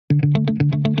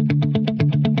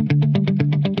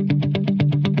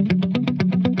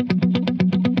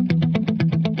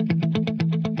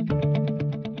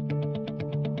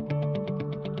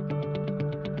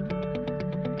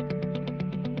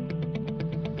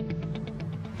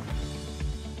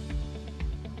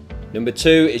Number 2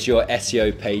 is your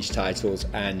SEO page titles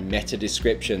and meta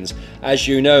descriptions. As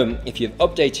you know, if you've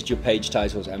updated your page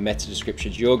titles and meta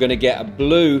descriptions, you're going to get a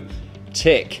blue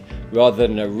tick rather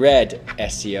than a red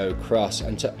SEO cross.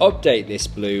 And to update this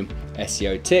blue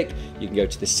SEO tick, you can go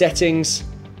to the settings,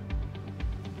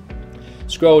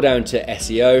 scroll down to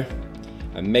SEO,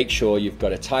 and make sure you've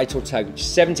got a title tag which is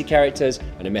 70 characters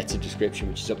and a meta description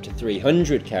which is up to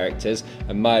 300 characters.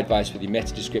 And my advice with your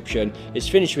meta description is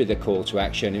finish with a call to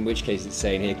action, in which case it's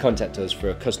saying here, contact us for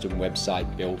a custom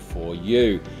website built for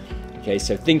you. Okay,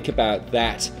 so think about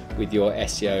that with your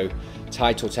SEO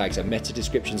title tags and meta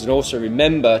descriptions, and also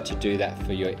remember to do that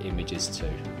for your images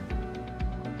too.